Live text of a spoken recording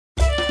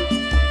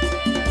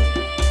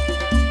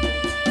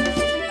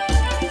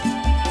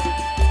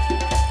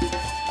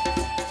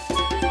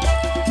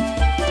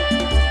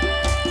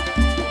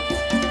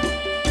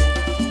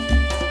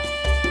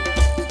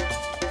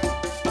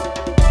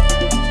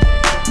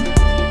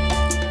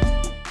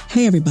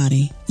Hey,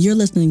 everybody. You're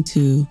listening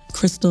to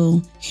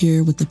Crystal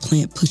here with the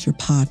Plant Pusher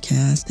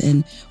podcast.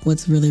 And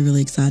what's really,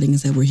 really exciting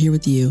is that we're here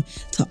with you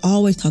to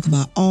always talk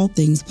about all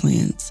things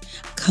plants,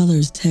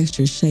 colors,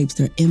 textures, shapes,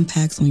 their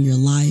impacts on your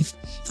life.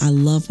 I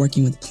love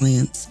working with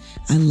plants.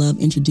 I love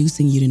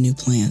introducing you to new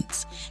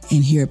plants.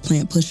 And here at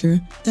Plant Pusher,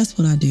 that's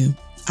what I do.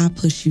 I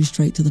push you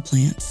straight to the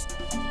plants.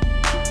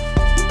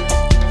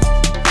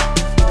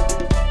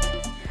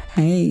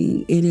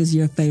 Hey, it is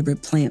your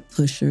favorite plant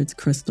pusher. It's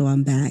Crystal.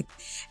 I'm back.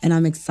 And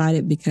I'm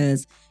excited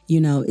because,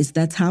 it's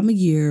that time of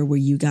year where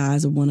you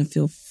guys want to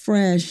feel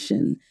fresh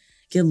and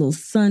get a little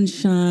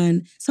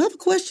sunshine. So I have a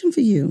question for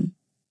you.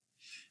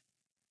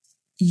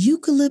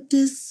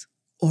 Eucalyptus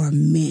or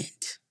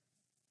mint?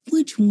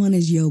 Which one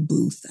is your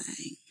boo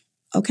thing?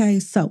 Okay,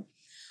 so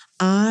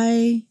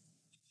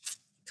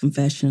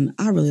confession,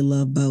 I really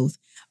love both.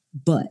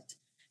 But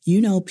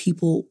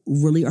people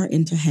really are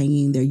into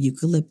hanging their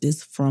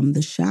eucalyptus from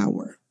the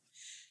shower.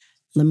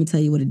 Let me tell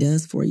you what it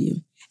does for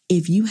you.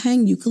 If you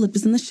hang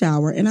eucalyptus in the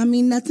shower, and I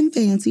mean nothing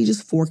fancy,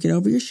 just fork it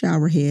over your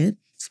shower head,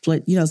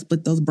 split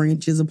those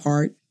branches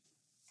apart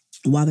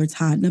while they're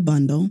tied in a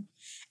bundle,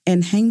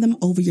 and hang them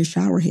over your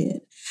shower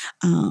head.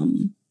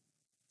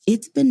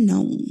 It's been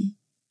known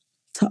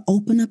to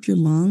open up your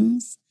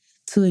lungs,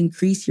 to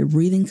increase your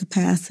breathing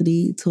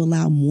capacity, to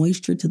allow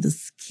moisture to the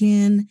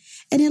skin,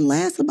 and it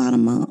lasts about a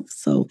month.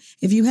 So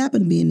if you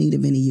happen to be in need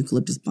of any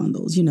eucalyptus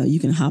bundles, you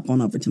can hop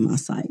on over to my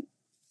site.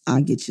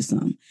 I'll get you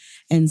some.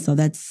 And so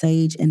that's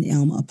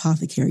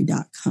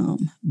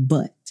sageandelmapothecary.com.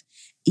 But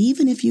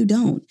even if you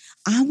don't,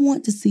 I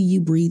want to see you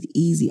breathe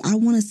easy. I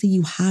want to see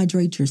you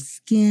hydrate your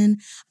skin.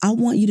 I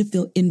want you to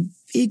feel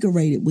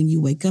invigorated when you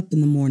wake up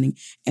in the morning.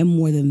 And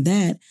more than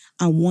that,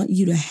 I want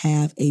you to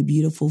have a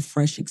beautiful,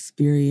 fresh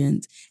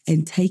experience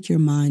and take your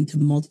mind to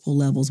multiple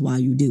levels while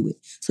you do it.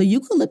 So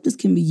eucalyptus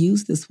can be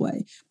used this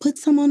way. Put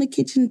some on the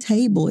kitchen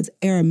table. It's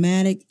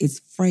aromatic. It's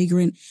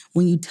fragrant.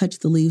 When you touch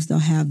the leaves, they'll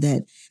have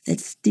that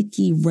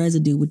sticky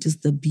residue, which is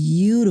the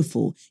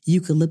beautiful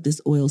eucalyptus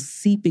oil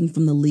seeping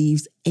from the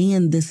leaves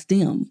and the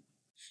stem.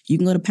 You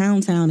can go to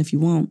Pound Town if you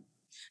want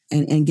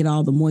and get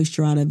all the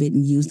moisture out of it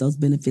and use those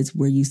benefits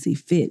where you see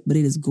fit. But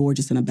it is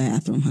gorgeous in a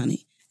bathroom,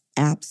 honey.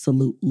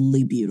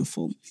 Absolutely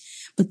beautiful.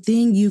 But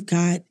then you've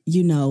got,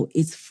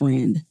 its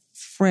friend,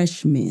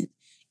 fresh mint.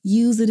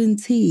 Use it in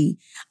tea.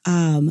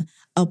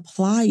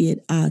 Apply it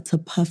to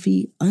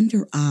puffy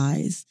under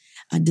eyes.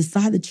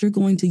 Decide that you're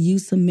going to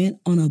use some mint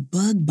on a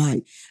bug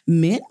bite.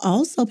 Mint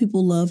also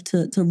people love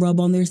to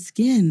rub on their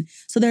skin.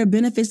 So there are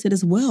benefits to it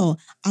as well.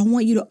 I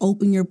want you to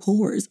open your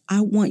pores.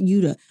 I want you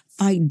to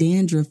fight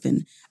dandruff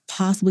and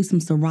possibly some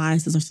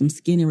psoriasis or some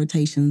skin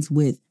irritations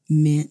with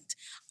mint.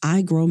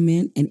 I grow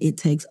mint and it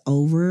takes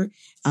over.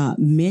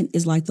 Mint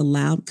is like the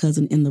loud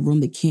cousin in the room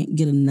that can't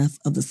get enough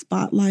of the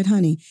spotlight,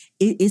 honey.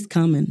 It is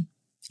coming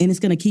and it's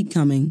going to keep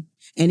coming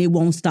and it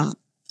won't stop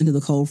until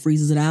the cold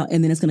freezes it out.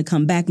 And then it's going to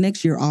come back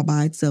next year all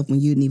by itself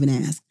when you didn't even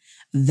ask.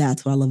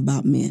 That's what I love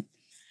about mint.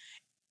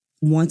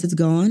 Once it's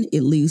gone, it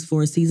leaves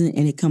for a season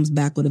and it comes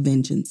back with a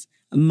vengeance.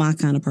 My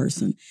kind of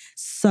person.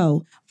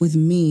 So with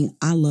me,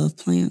 I love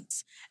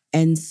plants.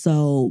 And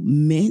so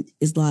mint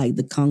is like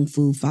the kung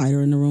fu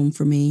fighter in the room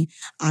for me.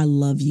 I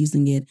love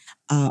using it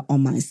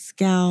on my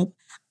scalp.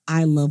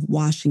 I love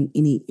washing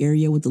any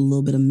area with a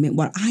little bit of mint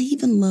water. I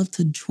even love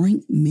to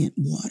drink mint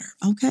water,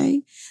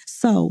 okay?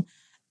 So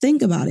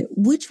think about it.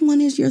 Which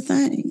one is your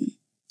thing?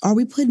 Are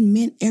we putting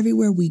mint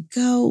everywhere we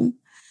go?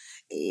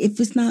 If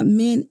it's not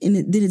mint and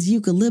then it's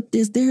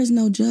eucalyptus, there is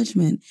no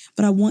judgment.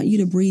 But I want you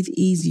to breathe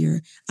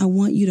easier. I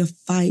want you to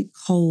fight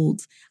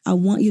colds. I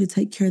want you to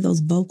take care of those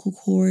vocal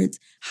cords,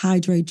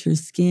 hydrate your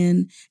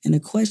skin. And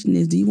the question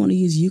is, do you want to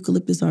use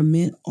eucalyptus or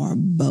mint or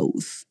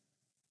both?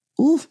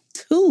 Ooh,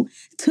 two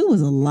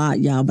is a lot,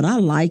 y'all, but I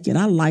like it.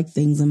 I like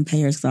things in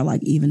pairs because I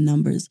like even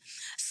numbers.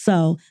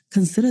 So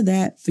consider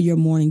that for your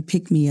morning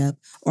pick-me-up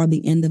or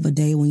the end of a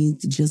day when you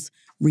need to just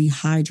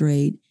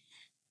rehydrate,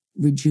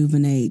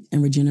 rejuvenate,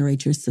 and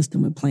regenerate your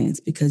system with plants,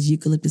 because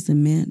eucalyptus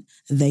and mint,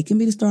 they can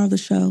be the star of the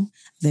show.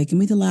 They can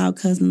be the loud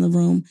cousin in the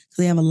room because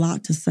they have a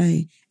lot to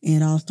say,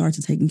 and it all starts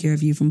with taking care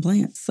of you from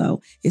plants.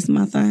 So it's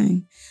my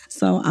thing.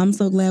 So I'm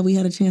so glad we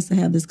had a chance to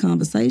have this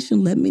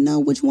conversation. Let me know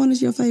which one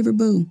is your favorite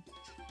boo.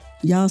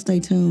 Y'all stay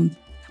tuned.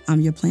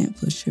 I'm your plant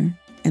pusher,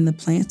 and the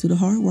plants do the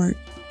hard work.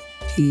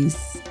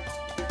 Peace.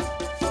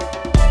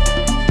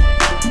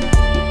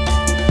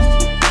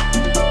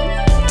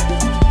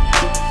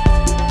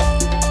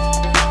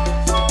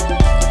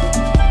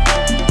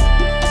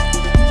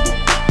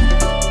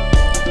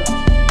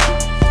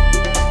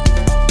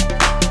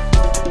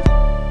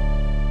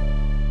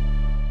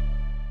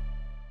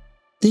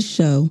 This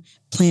show,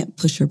 Plant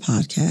Pusher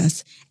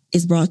Podcast,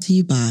 is brought to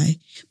you by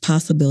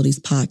Possibilities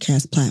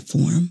Podcast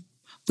Platform.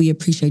 We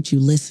appreciate you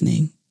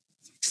listening.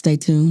 Stay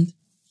tuned.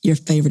 Your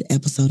favorite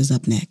episode is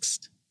up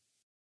next.